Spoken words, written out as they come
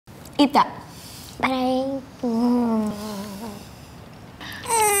Eat that.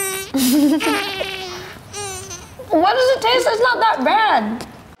 What does it taste? It's not that bad.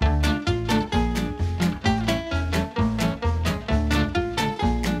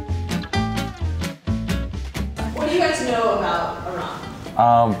 What do you guys know about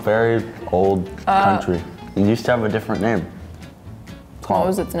Iran? Very old country. It used to have a different name. What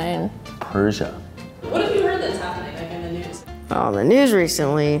was its name? Persia. What have you heard that's happening, like in the news? Oh, the news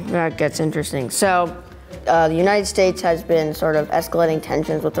recently, that gets interesting. So, the United States has been sort of escalating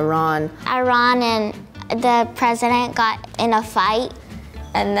tensions with Iran. Iran and the president got in a fight.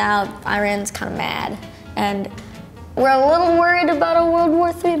 And now Iran's kind of mad. And we're a little worried about a World War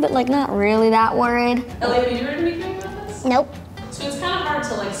III, but like not really that worried. Ellie, have you heard anything about this? Nope. So it's kind of hard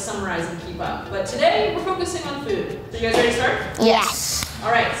to like summarize and keep up. But today we're focusing on food. So you guys ready to start? Yes.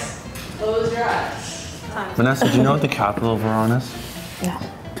 All right, close your eyes. Vanessa, do you know what the capital of Iran is? No.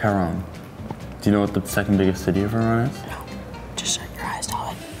 Tehran. Do you know what the second biggest city of Iran is? No. Just shut your eyes,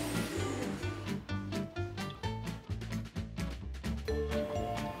 Dolly.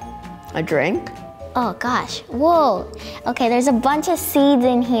 A drink? Oh gosh, whoa. Okay, there's a bunch of seeds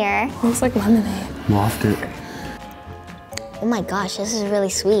in here. Looks like lemonade. Lost it. Oh my gosh, this is really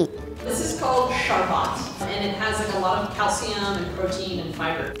sweet. This is called sharbat, and it has like a lot of calcium and protein and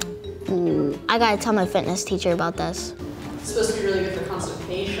fiber. I gotta tell my fitness teacher about this. It's supposed to be really good for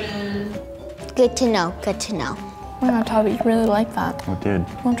constipation. Good to know, good to know. Oh my God, Toby, you really like that. I did.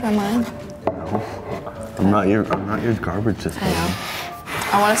 Want to try mine? No. I'm not your garbage disposal. I know.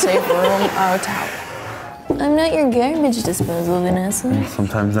 I want to save room. Oh, towel. I'm not your garbage disposal, Vanessa.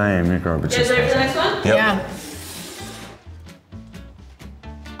 Sometimes I am your garbage You guys ready for the disposal. next one? Yep. Yeah.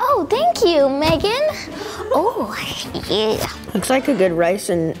 Oh, thank you, Megan. Oh, yeah. Looks like a good rice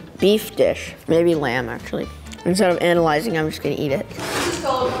and beef dish. Maybe lamb, actually. Instead of analyzing, I'm just gonna eat it. This is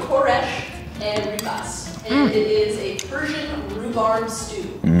called koresh and ribas, and it is a Persian rhubarb stew.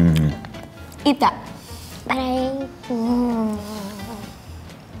 Eat that.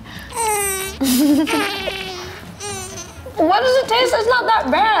 What does it taste? It's not that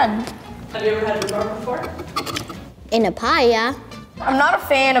bad. Have you ever had rhubarb before? In a pie, yeah. I'm not a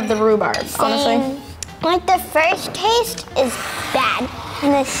fan of the rhubarb, honestly. Like the first taste is bad,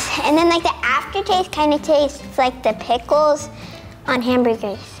 and then like the aftertaste kind of tastes like the pickles on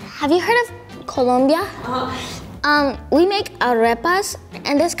hamburgers. Have you heard of Colombia? We make arepas,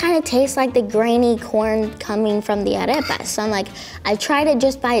 and this kind of tastes like the grainy corn coming from the arepas. So I'm like, I tried it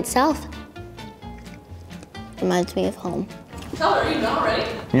just by itself. Reminds me of home. Tyler, are you not ready?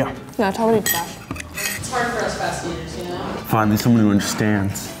 Yeah. No, totally trash. It's hard for us fast eaters, you know? Finally, someone who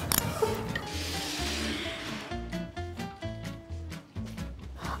understands.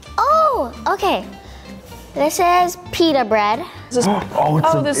 Oh, okay. This is pita bread. This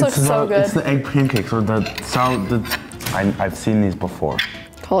looks so good. It's the egg pancakes or the sour. I've seen these before.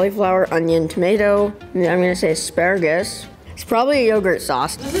 Cauliflower, onion, tomato. I'm gonna say asparagus. It's probably a yogurt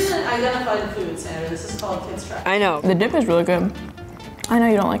sauce. This isn't identified food, Sandra. This is called Kids Try. I know. The dip is really good. I know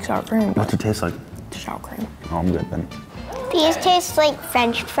you don't like sour cream, but What's it taste like? sour cream. Oh, I'm good then. These taste like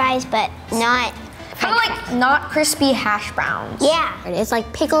French fries, but not. Kind of like not crispy hash browns. Yeah, it's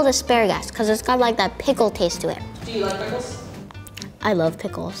like pickled asparagus because it's got like that pickle taste to it. Do you like pickles? I love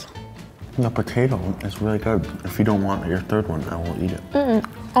pickles. The potato is really good. If you don't want your third one, I will eat it.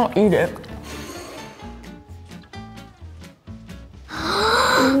 I'll eat it.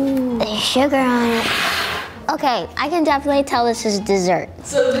 There's sugar on it. Okay, I can definitely tell this is dessert.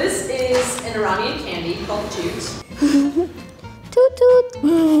 So this is an Iranian candy called toot. Toot toot.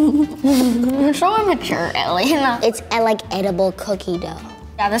 You're so immature, Elena. It's like edible cookie dough.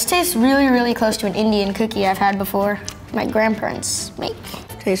 Yeah, this tastes really, really close to an Indian cookie I've had before. My grandparents make.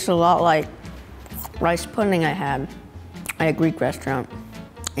 Tastes a lot like rice pudding I had at a Greek restaurant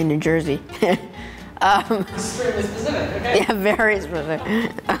in New Jersey. Extremely specific, okay? Yeah, very specific.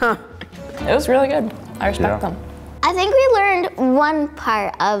 It was really good. I respect them. I think we learned one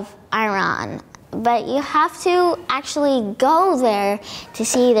part of Iran, but you have to actually go there to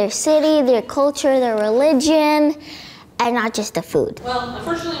see their city, their culture, their religion, and not just the food. Well,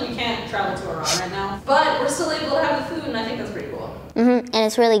 unfortunately, we can't travel to Iran right now, but we're still able to have the food, and I think that's pretty cool. And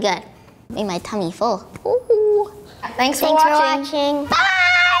it's really good. Made my tummy full. Ooh. Thanks for Thanks for watching. watching. Bye!